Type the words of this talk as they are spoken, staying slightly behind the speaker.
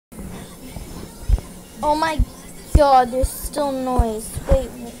Oh my god, there's still noise. Wait,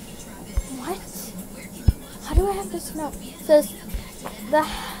 what? How do I have this note? It says the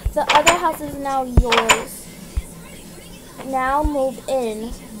other house is now yours. Now move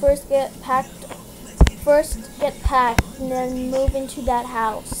in. First get packed, and then move into that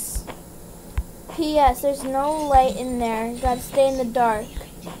house. P.S. There's no light in there. You gotta stay in the dark.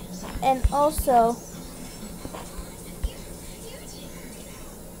 And also,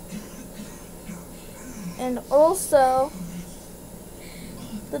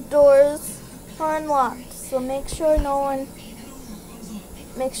 the doors are unlocked. So make sure no one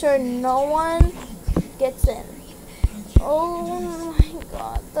gets in. Oh my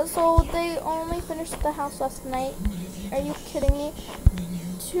god. So they only finished the house last night. Are you kidding me?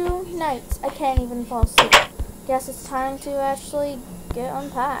 2 nights. I can't even fall asleep. Guess it's time to actually get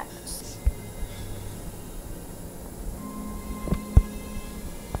unpacked.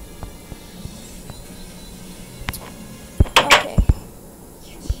 Okay.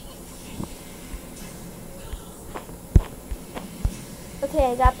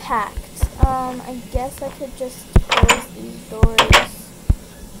 Okay, I got packed. I guess I could just close these doors.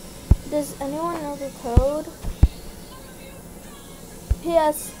 Does anyone know the code?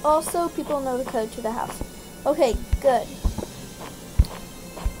 P.S. Also, people know the code to the house. Okay, good.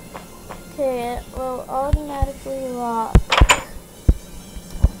 Okay, it will automatically lock.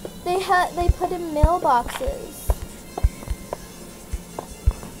 They put in mailboxes.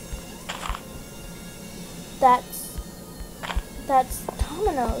 That's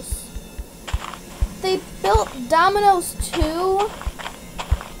Domino's. They built Domino's too?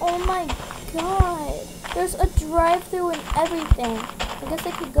 Oh my god. There's a drive-thru and everything. I guess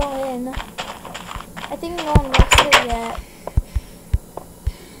I could go in. I think no one works here yet.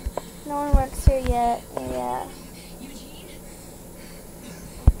 No one works here yet. Yeah.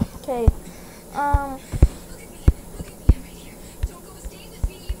 Okay.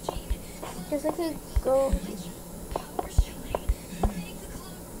 Guess I could go.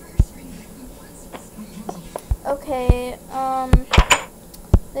 Okay,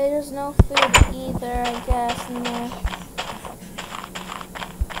 there's no food either, I guess, in there.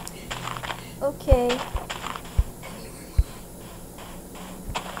 Okay.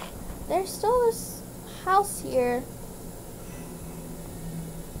 There's still this house here.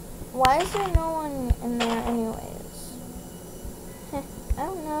 Why is there no one in there anyways? I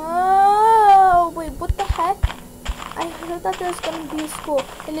don't know. Wait, what the heck? I heard that there's gonna be a school.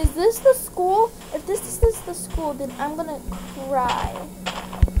 And is this the school? If this is the school, then I'm gonna cry.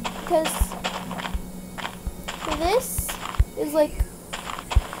 Because this is like,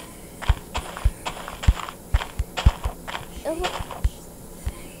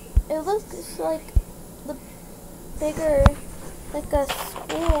 it looks like the bigger, like a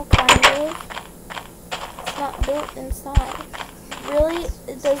school kind of. It's not built inside. Really?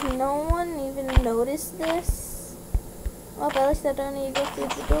 Does no one even notice this? Well, at least I don't need to go through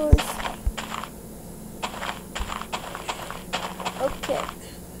the doors. Okay.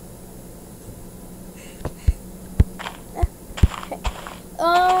 Okay.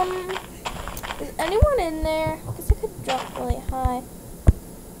 Is anyone in there? I guess I could jump really high.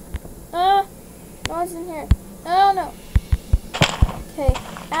 No one's in here. Oh no. Okay.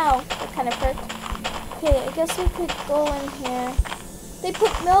 Ow. That kind of hurt. Okay, I guess we could go in here. They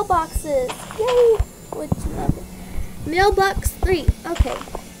put mailboxes. Yay! Which number? Mailbox 3. Okay.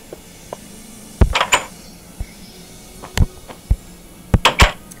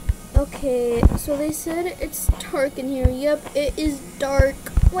 Okay, so they said it's dark in here. Yep, it is dark.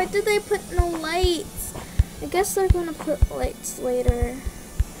 Why did they put no lights? I guess they're gonna put lights later.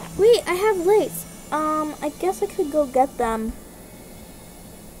 Wait, I have lights. I guess I could go get them.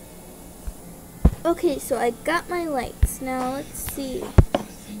 Okay, so I got my lights. Now let's see.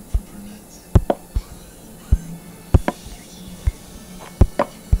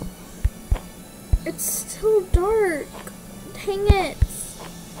 It's still dark. Dang it.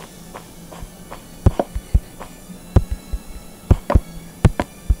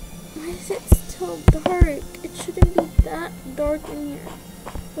 Why is it still dark? It shouldn't be that dark in here.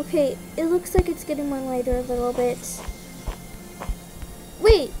 Okay, it looks like it's getting more lighter a little bit.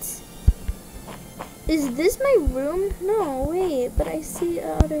 Wait. Is this my room? No, wait, but I see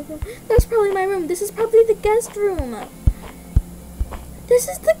another room. That's probably my room. This is probably the guest room. This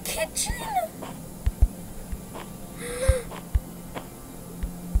is the kitchen.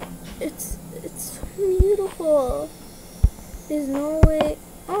 It's so beautiful. There's no way.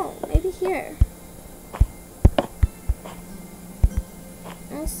 Oh, maybe here.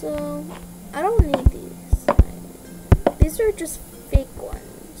 Also, I don't need these. These are just fake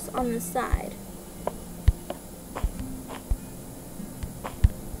ones on the side.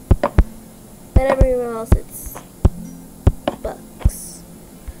 but everywhere else it's bugs.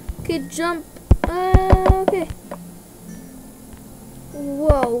 Okay, jump. Okay.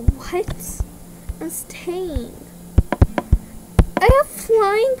 Whoa, what? I'm staying. I have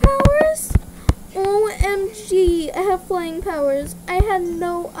flying powers? OMG, I have flying powers. I had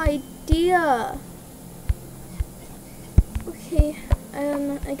no idea. Okay,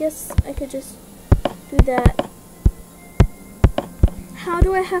 I guess I could just do that. How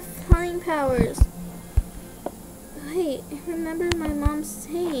do I have flying powers? Wait, I remember my mom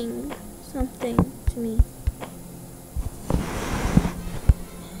saying something to me.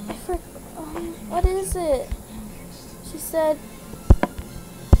 I forgot. What is it? She said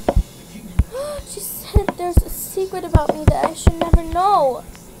there's a secret about me that I should never know.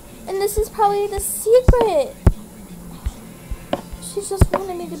 And this is probably the secret. She just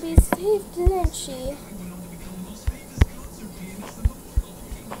wanted me to be safe, didn't she?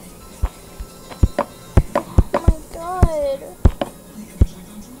 Oh my god.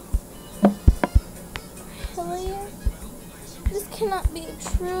 Really? This cannot be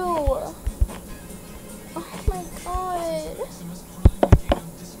true. Oh my god.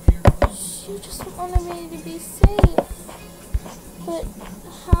 She just wanted me to be safe. But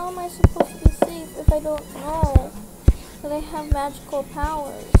how am I supposed to be safe if I don't know that I have magical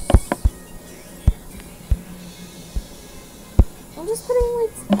powers? I'm just putting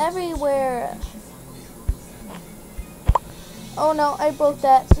lights everywhere. Oh no, I broke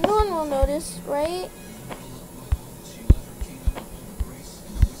that. No one will notice, right?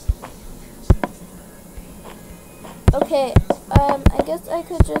 Okay, I guess I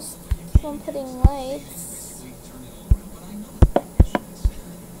could just keep on putting lights.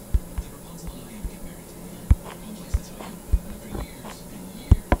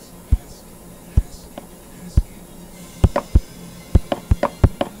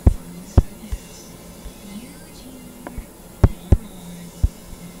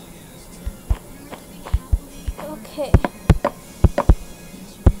 Okay.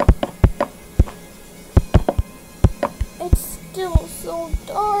 It's still so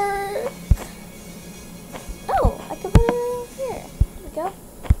dark. Oh, I can put it right here. There we go.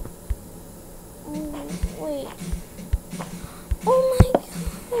 Wait. Oh my god.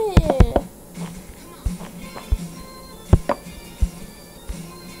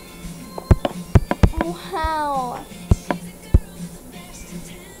 Wow.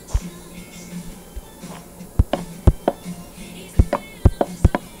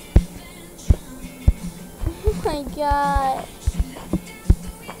 Oh my god.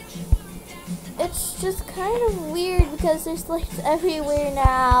 It's just kind of weird because there's lights everywhere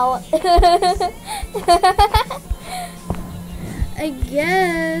now. I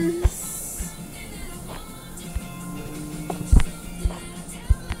guess.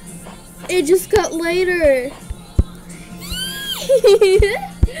 It just got lighter.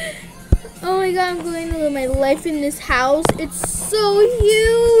 Oh my god, I'm going to live my life in this house. It's so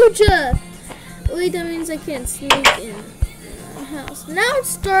huge. Wait, that means I can't sneak in the house. Now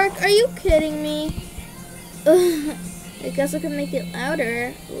it's dark. Are you kidding me? Ugh. I guess I could make it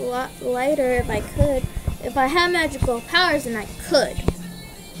louder, a lot lighter if I could. If I had magical powers, then I could.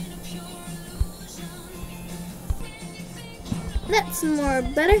 That's more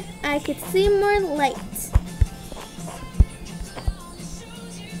better. I could see more light.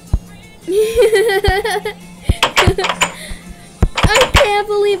 I can't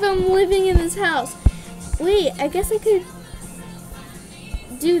believe I'm living in this house. Wait, I guess I could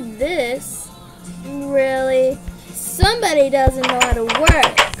do this. Really? Somebody doesn't know how to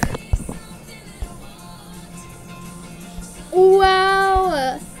work.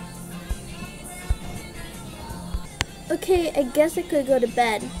 Wow. Okay, I guess I could go to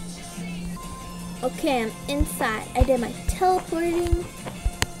bed. Okay, I'm inside. I did my teleporting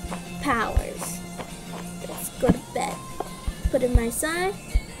powers. Let's go to bed. Put in my sign.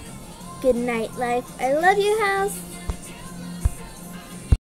 Good night, life. I love you, house.